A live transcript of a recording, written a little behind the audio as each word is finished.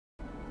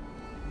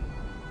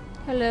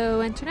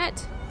Hello,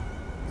 internet.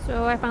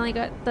 So I finally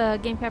got the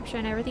game capture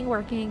and everything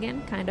working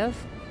again, kind of.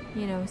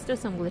 You know, still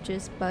some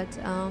glitches, but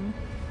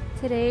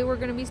today we're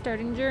gonna be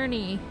starting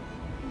Journey.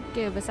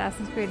 Give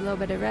Assassin's Creed a little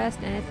bit of rest,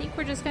 and I think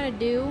we're just gonna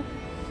do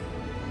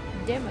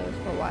demos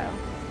for a while.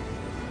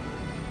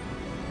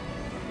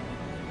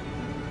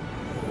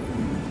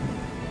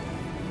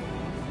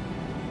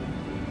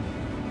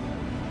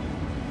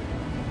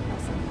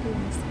 Some cool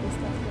mystical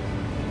stuff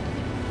going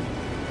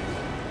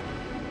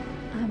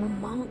on. I'm a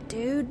monk,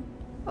 dude.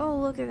 Oh,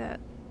 look at that.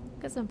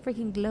 Got some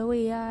freaking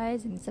glowy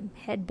eyes and some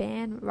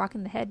headband,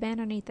 rocking the headband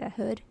underneath that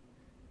hood.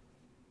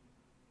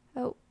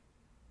 Oh,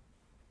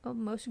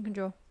 motion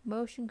control.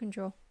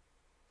 Motion.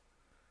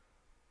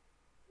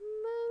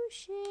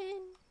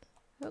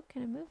 Oh,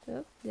 can I move?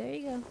 Oh, there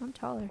you go. I'm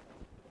taller.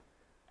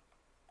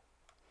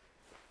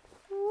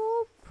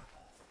 Whoop.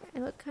 I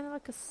look kind of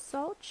like a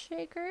salt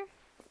shaker.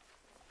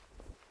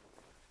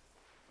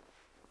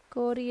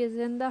 Goldie is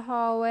in the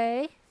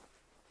hallway.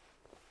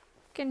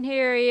 Can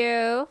hear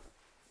you.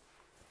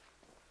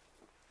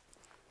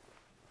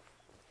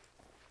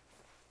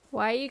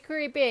 Why are you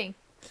creeping?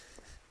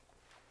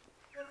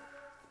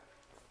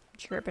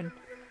 Chirping.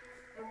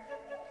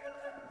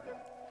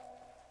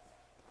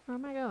 Where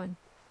am I going?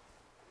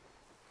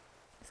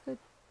 Let's go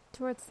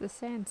towards the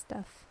sand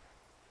stuff.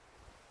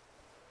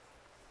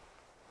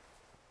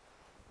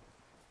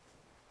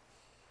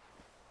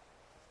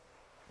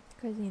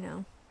 Because, you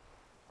know,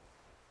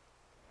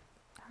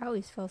 I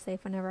always feel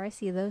safe whenever I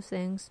see those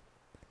things.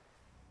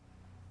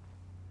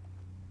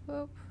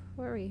 Oh,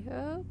 where are we?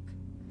 Oh.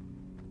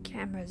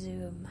 Camera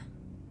zoom.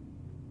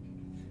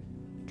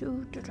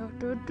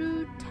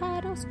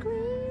 Title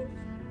screen.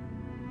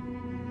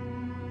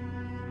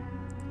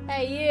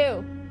 Hey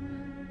you!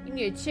 You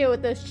need to chill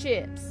with those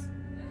chips.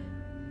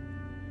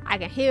 I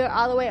can hear it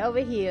all the way over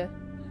here.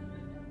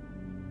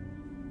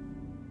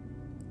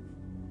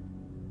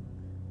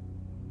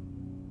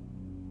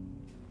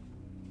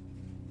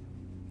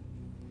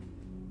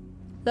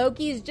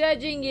 Loki's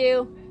judging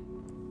you.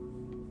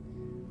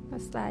 I'll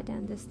slide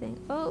down this thing.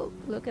 Oh,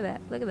 look at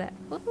that. Look at that.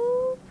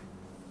 Woohoo!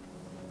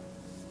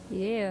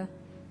 Yeah.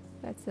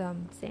 That's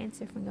sand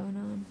surfing going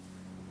on.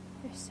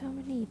 There's so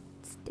many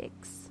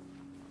sticks.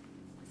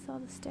 What's all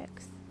the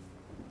sticks?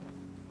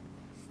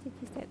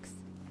 Sticky sticks.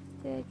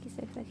 Sticky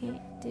sticks. I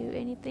can't do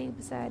anything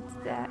besides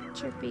that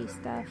chirpy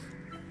stuff.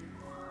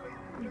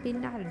 I'm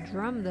beating out a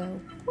drum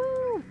though.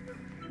 Woo!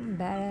 I'm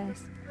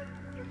badass.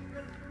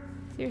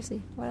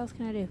 Seriously, what else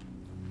can I do?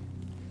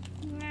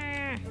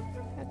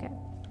 Okay.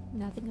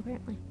 Nothing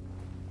apparently.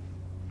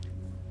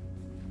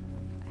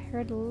 I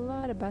heard a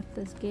lot about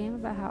this game,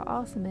 about how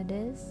awesome it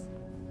is.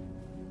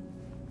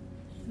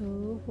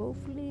 So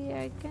hopefully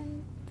I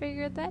can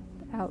figure that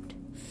out.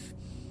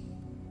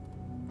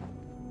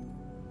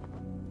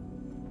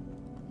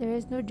 There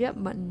is no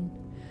jump button.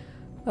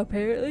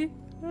 Apparently.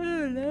 I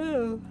don't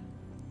know.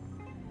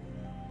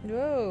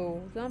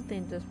 Whoa,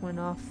 something just went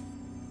off.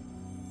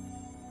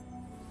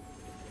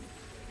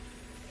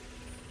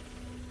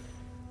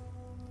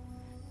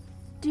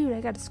 Dude,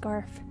 I got a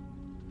scarf.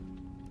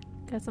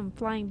 Got some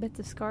flying bits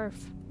of scarf.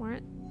 Why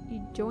don't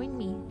you join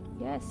me?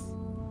 Yes.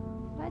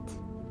 What?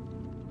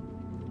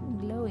 I'm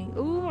glowing.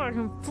 Ooh, I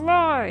can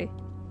fly!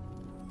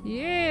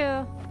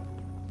 Yeah!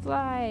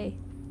 Fly!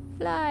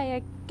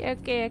 Fly!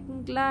 Okay, I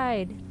can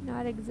glide.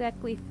 Not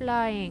exactly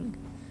flying.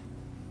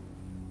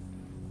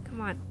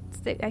 Come on.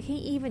 Stick. I can't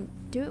even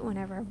do it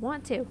whenever I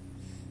want to.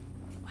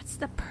 What's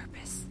the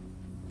purpose?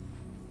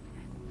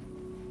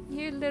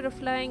 Your little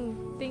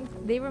flying things,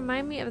 they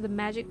remind me of the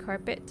magic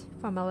carpet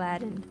from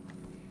Aladdin.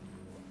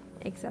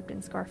 Except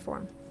in scarf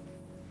form.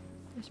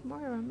 There's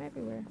more of them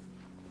everywhere.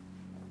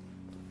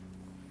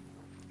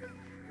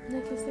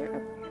 Look, is there a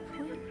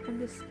point? I'm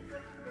just...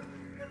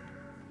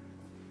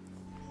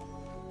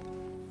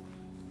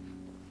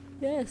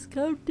 Yes,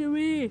 come to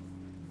me!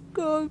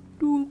 Come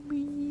to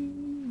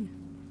me!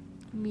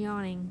 I'm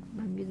yawning.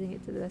 I'm using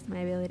it to the best of my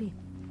ability.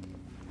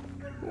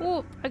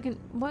 Oh,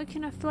 why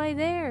can I fly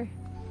there?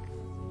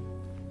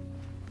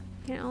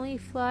 Can only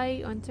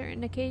fly on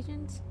certain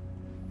occasions?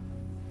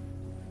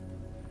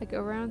 Like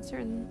around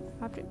certain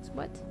objects?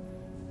 What?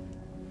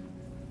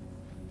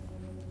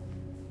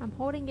 I'm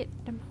holding it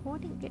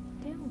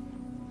down.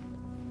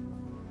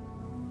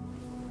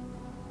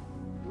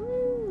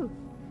 Woo!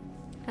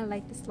 I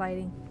like the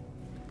sliding.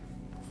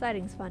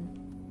 Sliding's fun.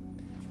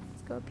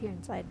 Let's go up here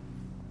and slide.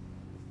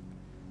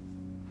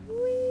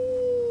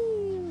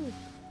 Whee!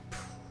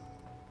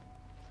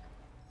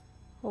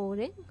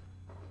 Holding.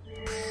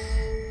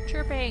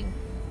 Chirping.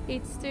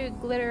 Beats to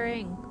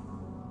glittering.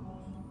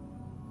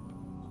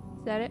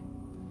 Is that it?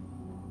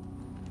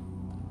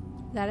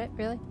 Is that it?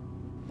 Really?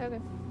 Okay.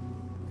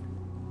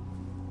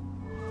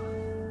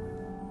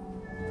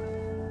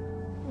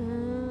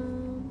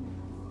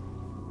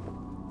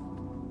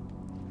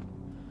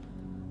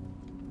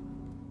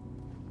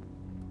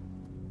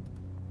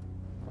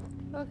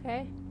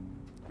 Okay.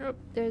 Oh,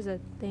 there's a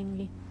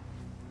thingy.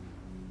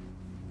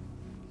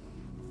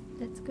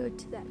 Let's go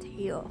to that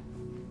hill.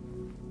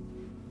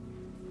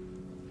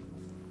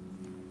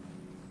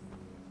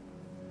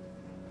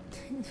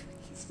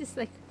 He's just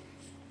like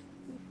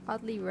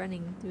oddly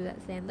running through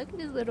that sand. Look at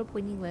his little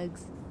pointy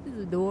legs. This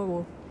is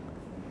adorable.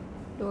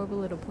 Adorable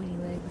little pointy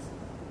legs.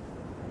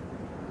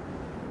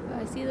 Oh,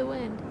 I see the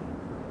wind.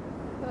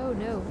 Oh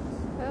no.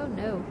 Oh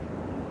no.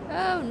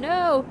 Oh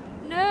no!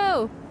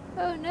 No!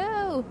 Oh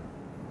no!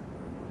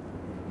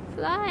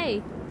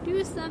 Fly!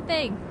 Do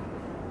something!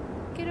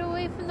 Get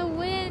away from the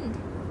wind!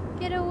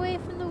 Get away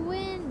from the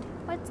wind!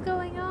 What's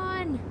going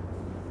on?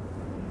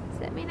 Does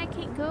that mean I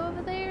can't go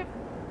over there?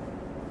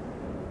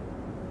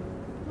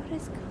 What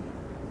is going on?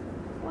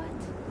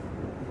 What?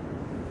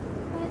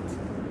 What?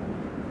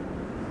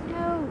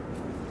 No!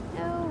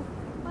 No!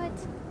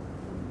 What?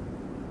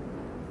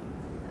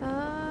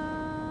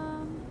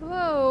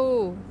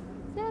 Whoa!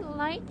 Is that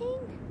lightning?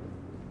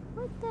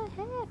 What the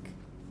heck?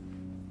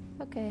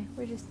 Okay,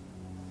 we're just...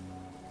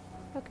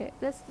 Okay,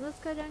 let's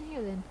go down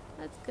here then.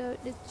 Let's go.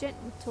 It's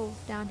gentle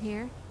down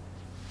here.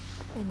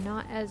 And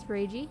not as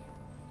ragey.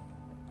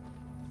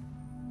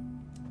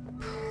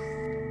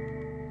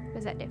 What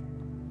does that do?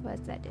 What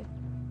does that do?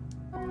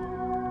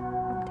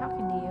 I'm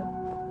talking to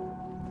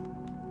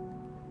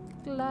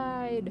you.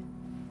 Glide.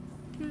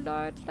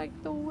 Glide like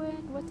the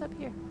wind. What's up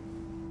here?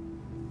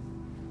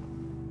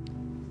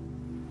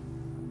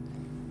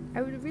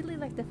 I would really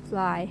like to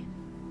fly.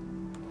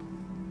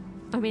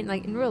 I mean,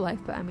 like in real life,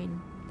 but I mean,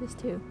 this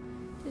too.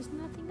 There's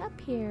nothing up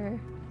here.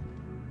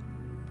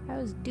 I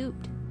was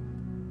duped.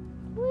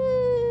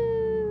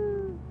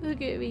 Woo!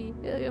 Look at me.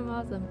 Look, I'm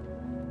awesome.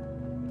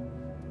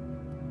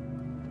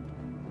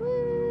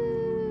 Woo!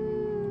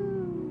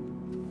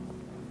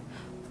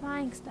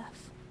 Flying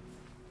stuff.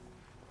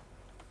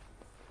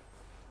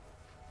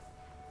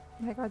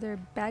 Like, are there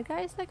bad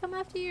guys that come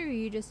after you, or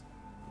you just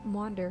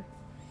wander?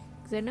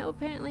 Because I know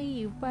apparently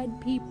you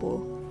find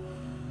people.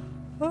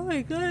 Oh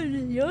my god,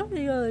 just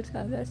yawning all the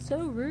time. That's so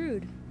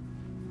rude.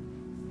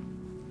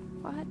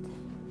 What?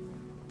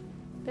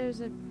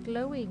 There's a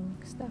glowing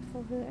stuff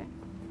over there.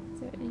 Is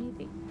there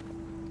anything?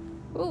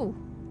 Ooh,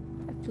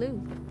 I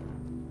flew.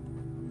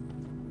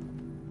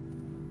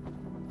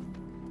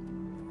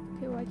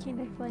 Okay, why can't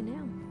I fly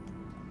now?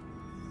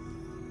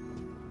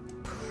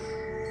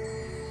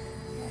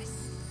 Yes.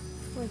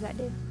 What does that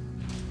do?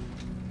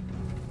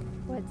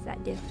 What does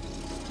that do?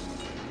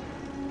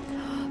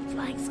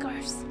 Flying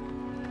scarves.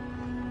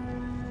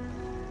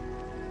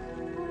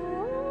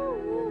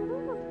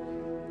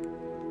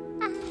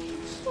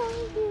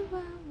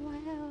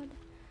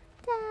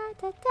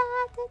 Da, da,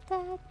 da,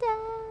 da,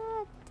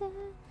 da.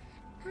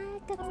 I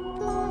got some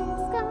flying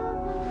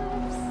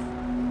scarves.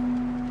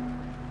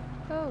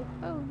 Oh,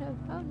 oh no,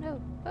 oh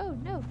no, oh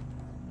no.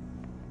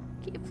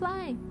 Keep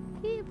flying,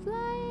 keep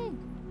flying.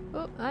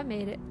 Oh, I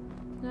made it.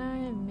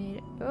 I made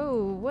it.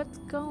 Oh, what's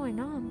going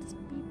on? This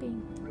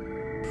beeping.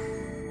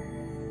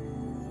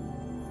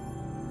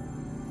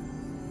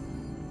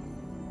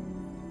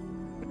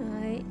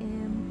 I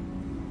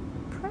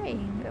am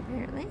praying,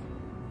 apparently.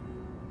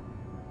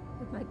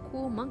 With my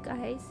cool monk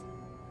eyes.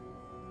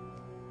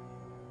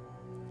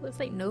 Looks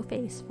like No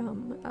Face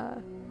from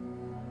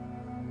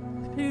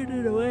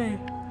Spirited Away.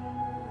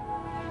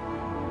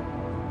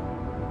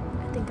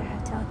 I think I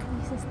have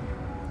telekinesis now.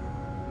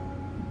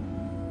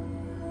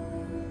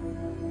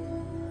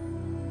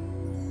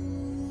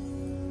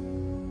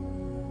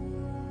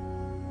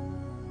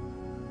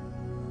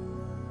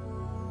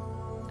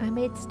 I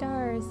made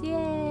stars,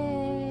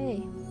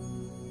 yay!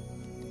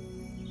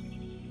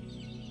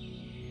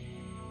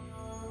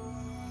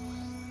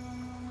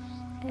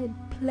 And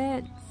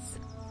plants.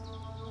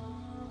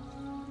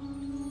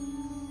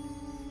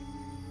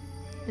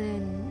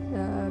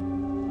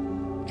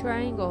 And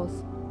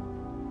triangles,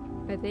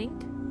 I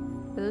think.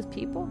 Are those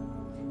people?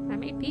 I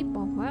made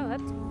people. Wow,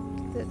 that's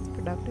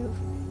productive.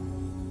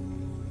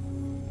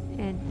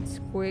 And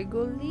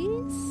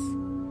squigglies?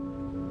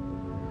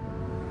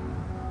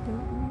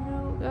 Don't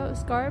know. Oh,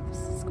 scarves,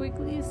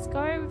 squiggly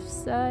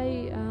scarves.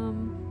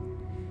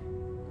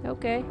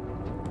 Okay.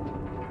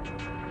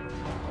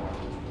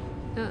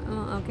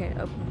 Okay,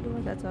 open the door.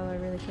 That's all I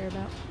really care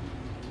about.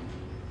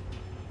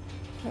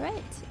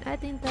 Alright, I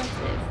think that's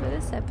it for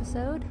this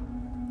episode.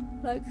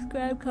 Like,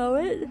 subscribe,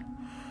 comment.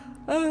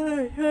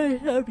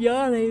 I'm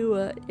yawning,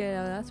 but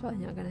yeah, that's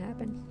probably not gonna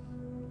happen.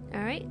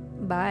 Alright,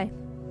 bye.